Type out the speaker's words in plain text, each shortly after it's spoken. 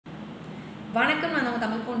வணக்கம், நான் நம்ம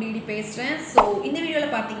தமிழ் பொண்டி பேசுகிறேன். ஸோ இந்த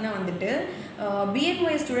வீடியோவில் பார்த்தீங்கன்னா வந்துட்டு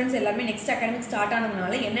BNYS ஸ்டூடெண்ட்ஸ் எல்லாருமே நெக்ஸ்ட் அகாடமிக் ஸ்டார்ட்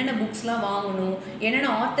ஆனதுனால என்னென்ன புக்ஸ்லாம் வாங்கணும், என்னென்ன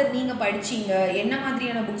ஆத்தர் நீங்கள் படிச்சிங்க, என்ன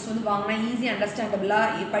மாதிரியான புக்ஸ் வந்து வாங்கினா ஈஸி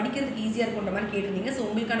அண்டர்ஸ்டாண்டபிளாக படிக்கிறதுக்கு ஈஸியாக இருக்குன்ற மாதிரி கேட்டிருந்தீங்க. ஸோ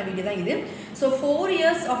உங்களுக்கான வீடியோ தான் இது. ஸோ 4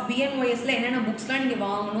 years ஆஃப் BNYSல என்னென்ன புக்ஸ்லாம் நீங்கள்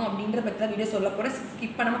வாங்கணும் அப்படின்ற பற்றி தான் வீடியோ சொல்ல போகிறேன்.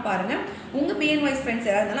 ஸ்கிப் பண்ணாமல் பாருங்கள். உங்கள் BNYS ஃப்ரெண்ட்ஸ்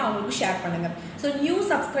யாராவது இருந்தாலும் அவங்களுக்கு ஷேர் பண்ணுங்கள். ஸோ நியூ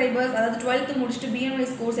சப்ஸ்கிரைபர்ஸ், அதாவது 12th முடிச்சுட்டு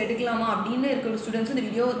BNYS கோர்ஸ் எடுக்கலாமா அப்படின்னு இருக்கிற ஸ்டூடெண்ட்ஸ் இந்த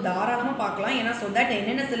வீடியோ தாராளமாக பார்க்கலாம். ஏன்னா ஸோ தட்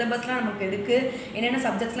என்னென்ன சிலபஸ்லாம் நமக்கு இருக்குது, என்னென்ன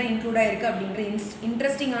சப்ஜெக்ட்ஸ்லாம் இன்க்ளூட் ஆகிருக்கு அப்படின்ற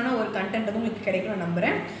இன்ட்ரெஸ்டிங்கான ஒரு கண்டென்ட் வந்து உங்களுக்கு கிடைக்கும் நான்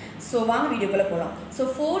நம்புகிறேன். ஸோ வாங்க வீடியோக்குள்ளே போகலாம். ஸோ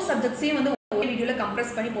 4 சப்ஜெக்ட்ஸையும் வந்து ஒரே வீடியோவில்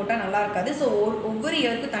கம்ப்ரெஸ் பண்ணி போட்டால் நல்லா இருக்காது. ஸோ ஒவ்வொரு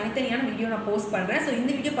இயருக்கு தனித்தனியான வீடியோ நான் போஸ்ட் பண்ணுறேன். ஸோ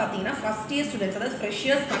இந்த வீடியோ பார்த்தீங்கன்னா ஃபஸ்ட் இயர் ஸ்டூடெண்ட்ஸ், அதாவது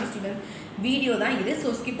ஃப்ரெஷர்ஸ்க்கான ஸ்டூடெண்ட் வீடியோ தான் இது.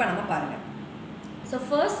 ஸோ ஸ்கிப் பண்ணாமல் பாருங்கள். ஸோ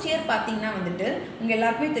ஃபர்ஸ்ட் இயர் பார்த்தீங்கன்னா வந்துட்டு உங்கள்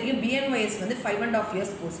எல்லாருக்குமே தெரியும் BNYS வந்து 5.5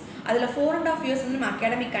 years கோர்ஸ். அதில் 4.5 years வந்து நம்ம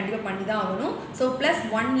அகாடமிக் கண்டிப்பாக பண்ணி தான் ஆகணும். So plus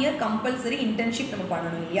 1 year compulsory internship நம்ம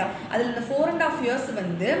பண்ணணும் இல்லையா? அதில் இந்த 4.5 years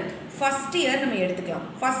வந்து ஃபஸ்ட் இயர் நம்ம எடுத்துக்கலாம்.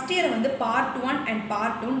 ஃபஸ்ட் இயர் வந்து Part 1 அண்ட்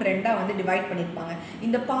Part 2 ரெண்டாக வந்து டிவைட் பண்ணியிருப்பாங்க.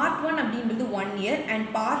 இந்த Part 1 அப்படின்றது 1 year அண்ட்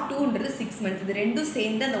Part 2ன்றது 6 months. இது ரெண்டும்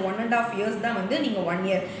சேர்ந்து அந்த 1.5 years தான் வந்து நீங்கள் 1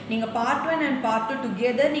 year. நீங்கள் Part 1 அண்ட் Part 2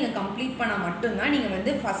 டுகெதர் நீங்கள் கம்ப்ளீட் பண்ணால் மட்டும்தான் நீங்கள்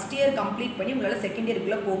வந்து ஃபஸ்ட் இயர் கம்ப்ளீட் பண்ணி உங்களால் செகண்ட்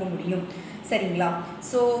இயருக்குள்ளே போக முடியும். சரிங்களா?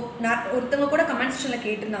 ஸோ நான் ஒருத்தவங்க கூட கமெண்ட் செக்ஷனில்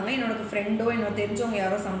கேட்டிருந்தாங்க, என்னோட ஃப்ரெண்டோ என்னோட தெரிஞ்சவங்க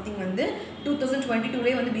யாரோ சம்திங் வந்து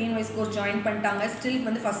 2022 வந்து BNYS கோர்ஸ் ஜாயின் பண்ணிட்டாங்க, ஸ்டில்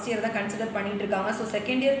வந்து ஃபஸ்ட் இயர் தான் கன்சிடர் பண்ணிட்டு இருக்காங்க. So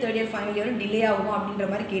second year, third year, final இயரும் delay ஆகும் அப்படின்ற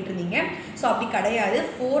மாதிரி கேட்டிருந்தீங்க. ஸோ அப்படி கிடையாது.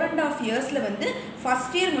 4.5 yearsல வந்து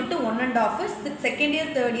ஃபஸ்ட் இயர் மட்டும் 1.5, second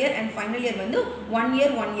year, third year and final year வந்து 1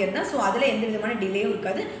 year தான். ஸோ அதில் எந்த விதமான டிலேயும்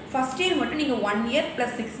இருக்காது. ஃபஸ்ட் இயர் மட்டும் நீங்கள் 1 year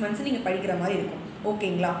 + 6 months நீங்கள் படிக்கிற மாதிரி இருக்கும்.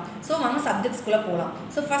 ஓகேங்களா? ஸோ வாங்க சப்ஜெக்ட்ஸ்குள்ளே போகலாம்.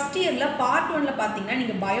 ஸோ ஃபஸ்ட் இயரில் Part 1ல் பார்த்தீங்கன்னா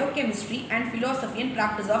நீங்கள் biochemistry and philosophy and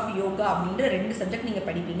practice of yoga அப்படின்ற 2 சப்ஜெக்ட் நீங்கள்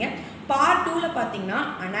படிப்பீங்க. Part 2ல் பார்த்தீங்கன்னா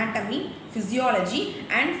anatomy, physiology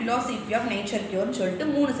and philosophy of nature கியூர்னு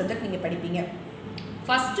சொல்லிட்டு 3 சப்ஜெக்ட் நீங்கள் படிப்பீங்க.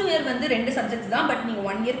 ஃபஸ்ட் இயர் வந்து 2 சப்ஜெக்ட்ஸ் தான், பட் நீங்கள்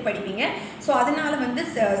 1 year படிப்பீங்க. ஸோ அதனால் வந்து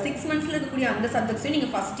 6 monthsல இருக்கக்கூடிய அந்த சப்ஜெக்ட்ஸையும்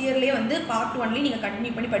நீங்கள் ஃபஸ்ட் இயர்லேயே வந்து Part 1லேயே நீங்கள்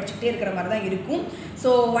கண்டினியூ பண்ணி படிச்சுக்கிட்டே இருக்கிற மாதிரி தான் இருக்கும். ஸோ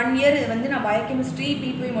 1 year வந்து நான் பயோகெமிஸ்ட்ரி,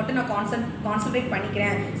 PPI மட்டும் நான் கான்சன்ட்ரேட்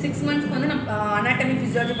பண்ணிக்கிறேன், 6 monthsக்கு வந்து நான் அனாட்டமி,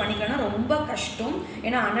 ஃபிசியாலஜி பண்ணிக்கிறேன்னா ரொம்ப கஷ்டம்.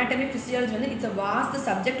 ஏன்னா அனாட்டமி, ஃபிசியாலஜி வந்து இட்ஸ் அ வாஸ்ட்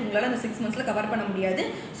சப்ஜெக்ட், உங்களால் அந்த 6 monthsல கவர் பண்ண முடியாது.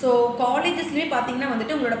 ஸோ காலேஜஸ்லேயே பார்த்தீங்கன்னா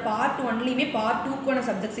வந்துட்டு உங்களோட Part 1லேயுமே Part 2க்கான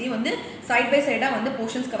சப்ஜெக்ட்ஸையும் வந்து சைட் பை சைடாக வந்து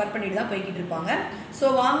போர்ஷன்ஸ் கவர் பண்ணிட்டு தான் போய்கிட்டு இருப்பாங்க. ஸோ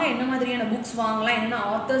வாங்க என்ன மாதிரியான புக்ஸ் வாங்கலாம், என்னென்ன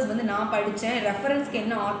ஆத்தர்ஸ் வந்து நான் படித்தேன், ரெஃபரன்ஸ்க்கு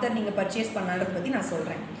என்ன ஆத்தர் நீங்கள் பர்ச்சேஸ் பண்ணான்றதை பற்றி நான்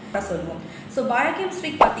சொல்கிறேன். சொல்லுவோம். ஸோ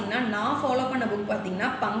பயோகெமிஸ்ட்ரிக்கு பார்த்தீங்கன்னா நான் ஃபாலோ பண்ண புக் பார்த்தீங்கன்னா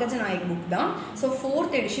பங்கஜநாயக் புக் தான். ஸோ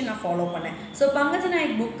 4th edition நான் ஃபாலோ பண்ணேன். ஸோ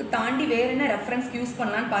பங்கஜநாயக் புக்கு தாண்டி வேறு என்ன ரெஃபரன்ஸ்க்கு யூஸ்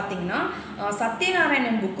பண்ணலான்னு பார்த்தீங்கன்னா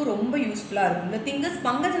சத்யநாராயணன் புக்கு ரொம்ப யூஸ்ஃபுல்லாக இருக்கும். இந்த திங்கஸ்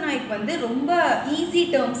பங்கஜநாயக் வந்து ரொம்ப ஈஸி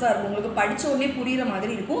டேர்ம்ஸாக இருக்கும், உங்களுக்கு படித்த உடனே புரிகிற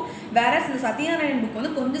மாதிரி இருக்கும். வேற இந்த சத்யநாராயணன் புக்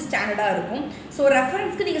வந்து கொஞ்சம் ஸ்டாண்டர்டாக இருக்கும். ஸோ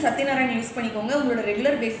ரெஃபரன்ஸ்க்கு நீங்கள் சத்யநாராயணன் யூஸ் பண்ணிக்கோங்க, உங்களோட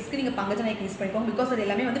ரெகுலர் பேசிஸ்க்கு நீங்கள் பங்கஜநாயக் யூஸ் பண்ணிக்கோங்க. பிகாஸ் அது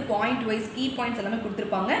எல்லாமே வந்து பாயிண்ட் வைஸ் கீ பாயிண்ட்ஸ் எல்லாமே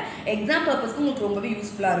கொடுத்துருப்பாங்க. எக்ஸாம் பர்பஸ்க்கு உங்களுக்கு ரொம்பவே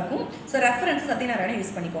யூஸ்ஃபுல்லாக இருக்கும். ஸோ ரெஃபரன்ஸ் சத்யநாராயணன்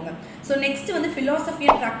யூஸ் பண்ணிக்கோங்க. ஸோ நெக்ஸ்ட் வந்து ஃபிலாசபி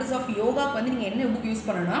அண்ட் ப்ராக்டிஸ் ஆஃப் யோகாக்கு வந்து நீங்கள் என்ன புக் யூஸ்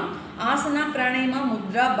பண்ணணும்னா ஆசனா, பிராணாயமா,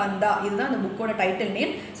 முத்ரா, பந்தா, இதுதான் அந்த புக்கோட title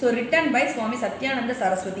name. So written by சுவாமி சத்யானந்த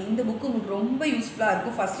சரஸ்வதி. இந்த புக்கு உங்களுக்கு ரொம்ப யூஸ்ஃபுல்லாக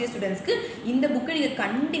இருக்கும் ஃபர்ஸ்ட் இயர் ஸ்டூடெண்ட்ஸ்க்கு. இந்த புக்கு நீங்கள்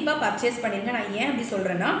கண்டிப்பாக பர்ச்சேஸ் பண்ணிருங்க. நான் ஏன் அப்படி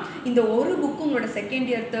சொல்கிறேன்னா இந்த ஒரு புக்கு உங்களோட second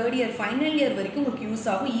year, third year, final year வரைக்கும் உங்களுக்கு யூஸ்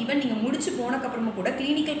ஆகும். ஈவன் நீங்கள் முடிச்சு போனக்கப்புறமா கூட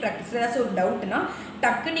கிளினிக்கல் ப்ராக்டிஸில் ஏதாச்சும் ஒரு டவுட்னா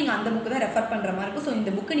டக்கு நீங்கள் அந்த புக்கு தான் ரெஃபர் பண்ணுற மாதிரி இருக்கும். ஸோ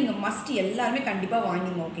இந்த புக்கு நீங்கள் மஸ்ட் எல்லாருமே கண்டிப்பாக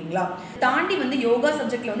வாங்கிங்க. ஓகேங்களா? தாண்டி வந்து யோகா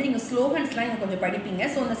சப்ஜெக்ட்டில் வந்து நீங்கள் ஸ்லோகன்ஸ்லாம் நீங்கள் கொஞ்சம் படிப்பீங்க.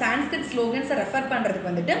 ஸோ இந்த சான்ஸ்கிரிட் ஸ்லோகன்ஸை ரெஃபர்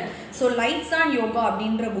பண்ணுறதுக்கு வந்துட்டு ஸோ லைட்ஸ் ஆன் யோகா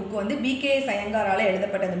அப்படின்ற புக்கு வந்து BKS ஐயங்காரால்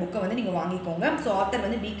எழுதப்பட்ட அந்த புக்கை வந்து நீங்கள் வாங்கிக்கோங்க. ஸோ ஆத்தர்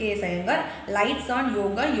வந்து BKS Iyengar. Lights on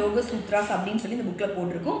yoga, யோக சூத்ராஸ் அப்படின்னு சொல்லி இந்த புக்கில்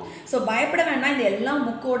போட்டிருக்கும். ஸோ பயப்பட வேண்டாம், இந்த எல்லா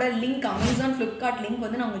புக்கோட லிங்க் அமேசான், ஃப்ளிப்கார்ட் லிங்க்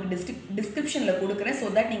வந்து நான் உங்களுக்கு டிஸ்கிரிப்ஷனில் கொடுக்குறேன். ஸோ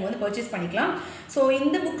தட் நீங்கள் வந்து பர்ச்சேஸ் பண்ணிக்கலாம். ஸோ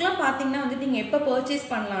இந்த புக்லாம் பார்த்தீங்கன்னா வந்துட்டு நீங்கள் எப்போ பர்ச்சேஸ்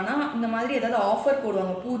பண்ணலான்னா இந்த மாதிரி ஏதாவது ஆஃபர்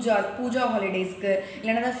போடுவாங்க, பூஜா ஹாலிடேஸ்க்கு,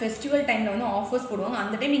 இல்லைனா ஏதாவது ஃபெஸ்டிவல் டைமில் வந்து ஆஃபர்ஸ் போடுவாங்க.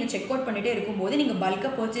 அந்த டைம் நீங்கள் செக் அவுட் பண்ணிகிட்டே இருக்கும்போது நீங்கள்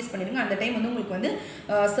பல்காக பர்ச்சேஸ் பண்ணிடுங்க. அந்த டைம் வந்து உங்களுக்கு வந்து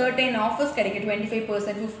சர்டைன் ஆஃபர்ஸ் கிடைக்கும்.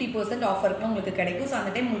 25%, 50% ஆஃபருக்குலாம் உங்களுக்கு கிடைக்கும். ஸோ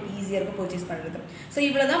அந்த டைம் உங்களுக்கு ஈஸியாக இருக்கும் பர்ச்சேஸ் பண்ணுறது. ஸோ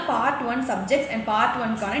இவ்வளோ தான் Part 1 சப்ஜெக்ட்ஸ் அண்ட் Part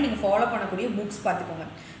 1க்கான நீங்கள் ஃபாலோ பண்ணக்கூடிய புக்ஸ் பார்த்துக்கோங்க.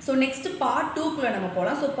 ஸோ நெக்ஸ்ட் Part 2க்குள்ளே நம்ம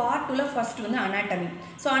போகலாம். ஸோ Part 2ல் ஃபர்ஸ்ட் வந்து அனாட்டமி.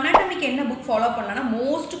 ஸோ அனாட்டமிக்கு என்ன புக் ஃபாலோ பண்ணலாம்னா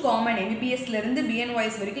மோஸ்ட் காமன் MBBSலேருந்து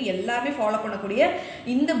BNYS வரைக்கும் எல்லாருமே ஃபாலோ பண்ணக்கூடிய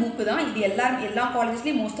இந்த புக்கு தான். இது எல்லா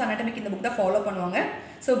காலேஜஸ்லேயும் மோஸ்ட் அனாட்டமிக் இந்த புக் தான் ஃபாலோ பண்ணுவாங்க.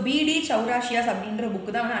 ஸோ பிடி சௌராஷியாஸ் அப்படின்ற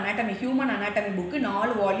புக்கு தான் வந்து anatomy, human anatomy book.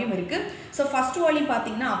 4 volume இருக்குது. ஸோ ஃபர்ஸ்ட் வால்யூம்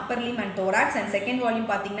பார்த்தீங்கன்னா Appar Lim and thorax, and second volume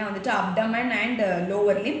பார்த்தீங்கன்னா வந்துட்டு abdomen and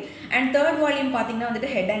lower Lim, and third volume பார்த்தீங்கன்னா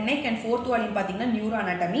வந்துட்டு head and neck, and fourth volume பார்த்தீங்கன்னா நியூரோ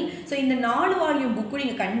அனாட்டமி. ஸோ இந்த 4 வால்யூம் புக்கு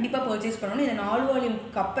நீங்கள் கண்டிப்பாக பர்ச்சேஸ் பண்ணணும். இந்த 4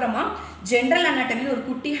 வால்யூம்க்கு அப்புறமா ஜென்ரல் அனாட்டமின்னு ஒரு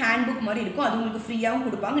குட்டி ஹேண்ட் புக் மாதிரி இருக்கும், அது உங்களுக்கு ஃப்ரீயாகவும்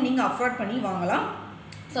கொடுப்பாங்க, நீங்கள் அஃபோர்ட் பண்ணி வாங்கலாம்.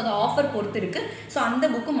 ஸோ அது ஆஃபர் பொறுத்து இருக்குது. ஸோ அந்த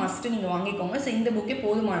புக்கு மஸ்ட்டு நீங்கள் வாங்கிக்கோங்க. ஸோ இந்த புக்கே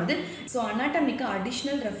போதுமானது. ஸோ அனாட்டமிக்கு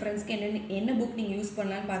அடிஷ்னல் ரெஃபரன்ஸ்க்கு என்ன புக் நீங்கள் யூஸ்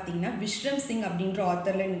பண்ணலான்னு பார்த்தீங்கன்னா விஷ்ரம் சிங் அப்படின்ற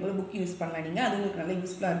ஆத்தரில் நீங்கள் புக் யூஸ் பண்ணலாம். நீங்கள் அது உங்களுக்கு நல்லா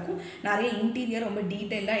யூஸ்ஃபுல்லாக இருக்கும். நிறைய இன்டீரியர் ரொம்ப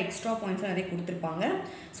டீட்டெயிலாக எக்ஸ்ட்ரா பாயிண்ட்ஸ்லாம் நிறைய கொடுத்துருப்பாங்க.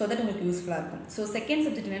 ஸோ தட் உங்களுக்கு யூஸ்ஃபுல்லாக இருக்கும். ஸோ செகண்ட்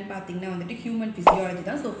சப்ஜெக்ட் என்னென்னு பார்த்தீங்கன்னா வந்துட்டு ஹியூமன் ஃபிசியாலஜி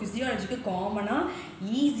தான். ஸோ ஃபிசியாலஜிக்கு காமனாக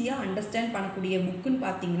ஈஸியாக அண்டர்ஸ்டாண்ட் பண்ணக்கூடிய புக்குன்னு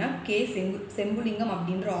பார்த்தீங்கன்னா செம்புலிங்கம்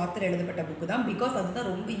அப்படின்ற ஆத்தர் எழுதப்பட்ட புக்கு தான். பிகாஸ் அதுதான்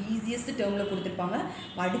ரொம்ப ஈஸியஸ்ட் டேர்மில் கொடுத்துருப்பாங்க.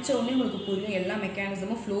 படித்த உடனே உங்களுக்கு புரியும். எல்லா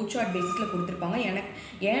மெக்கானிசமும் ஃப்ளோ சார்ட் பேசிஸில் கொடுத்துருப்பாங்க.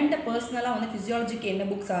 என்கிட்ட பர்சனலாக வந்து ஃபிசியாலஜிக்கு என்ன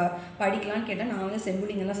புக்ஸ் படிக்கலான்னு கேட்டால் நான் வந்து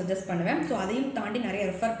செம்புலிங்கெல்லாம் சஜஸ்ட் பண்ணுவேன். ஸோ அதையும் தாண்டி நிறைய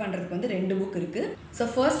ரெஃபர் பண்ணுறதுக்கு வந்து 2 புக் இருக்குது. ஸோ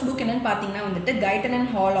ஃபர்ஸ்ட் புக் என்னென்னு பார்த்தீங்கன்னா வந்துட்டு கைட்டன்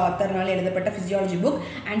அண்ட் ஹால் ஆத்தர்னால எழுதப்பட்ட ஃபிசியாலஜி புக்,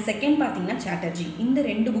 அண்ட் செகண்ட் பார்த்தீங்கன்னா சாட்டர்ஜி. இந்த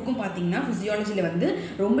 2 புக்கும் பார்த்தீங்கன்னா ஃபிசியாலஜியில் வந்து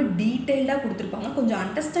ரொம்ப டீட்டெயில்டாக கொடுத்துருப்பாங்க. கொஞ்சம்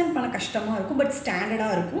அண்டர்ஸ்டாண்ட் பண்ண கஷ்டமாக இருக்கும், பட்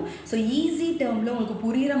ஸ்டாண்டர்டாக இருக்கும். ஸோ ஈஸி டேர்மில் உங்களுக்கு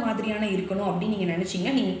புரிகிற மாதிரியான இருக்கணும் அப்படின்னு நீங்கள்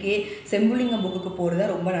நினச்சிங்க, நீங்கள் செம்புலிங்கம் புக்குக்கு போகிறத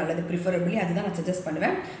ரொம்ப நல்லது. ப்ரிஃபரபிளி அதுதான் நான் சஜஸ்ட்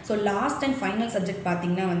பண்ணுவேன். So last and final subject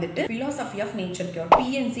பார்த்தீங்கன்னா வந்துட்டு philosophy of nature cure,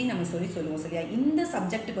 BNC நம்ம சொல்லுவோம் சரியா. இந்த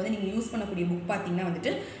சப்ஜெக்ட்டுக்கு வந்து நீங்கள் யூஸ் பண்ணக்கூடிய புக் பார்த்தீங்கன்னா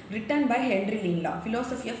வந்துட்டு written by Henry லின்லா,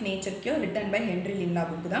 philosophy of nature cure written by Henry லின்லா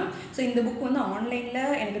book தான். ஸோ இந்த புக் வந்து ஆன்லைனில்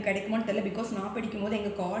எனக்கு கிடைக்குமான்னு தெரியல. பிகாஸ் நான் படிக்கும்போது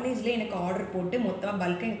எங்கள் காலேஜில் எனக்கு ஆர்டர் போட்டு மொத்தமாக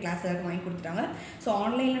பல்காக எங்கள் கிளாஸ் எல்லாருக்கும் வாங்கி கொடுத்துட்டாங்க. ஸோ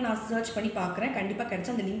ஆன்லைனில் நான் சர்ச் பண்ணி பார்க்குறேன். கண்டிப்பாக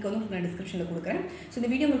கிடைச்சா அந்த லிங்க் வந்து உங்களுக்கு நான் டிஸ்கிரிப்ஷனில் கொடுக்குறேன். ஸோ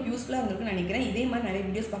இந்த வீடியோ உங்களுக்கு யூஸ்ஃபுல்லாக இருக்குன்னு நினைக்கிறேன். இதே மாதிரி நிறைய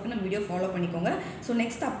வீடியோஸ் பார்க்க நம்ம வீடியோ ஃபாலோ பண்ணிக்கோங்க. So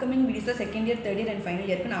next upcoming videos second year, third year and final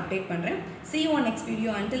year ku na update pandren. See you on next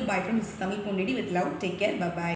video. Until bye from Tamil Pondidi with love. Take care. Bye bye.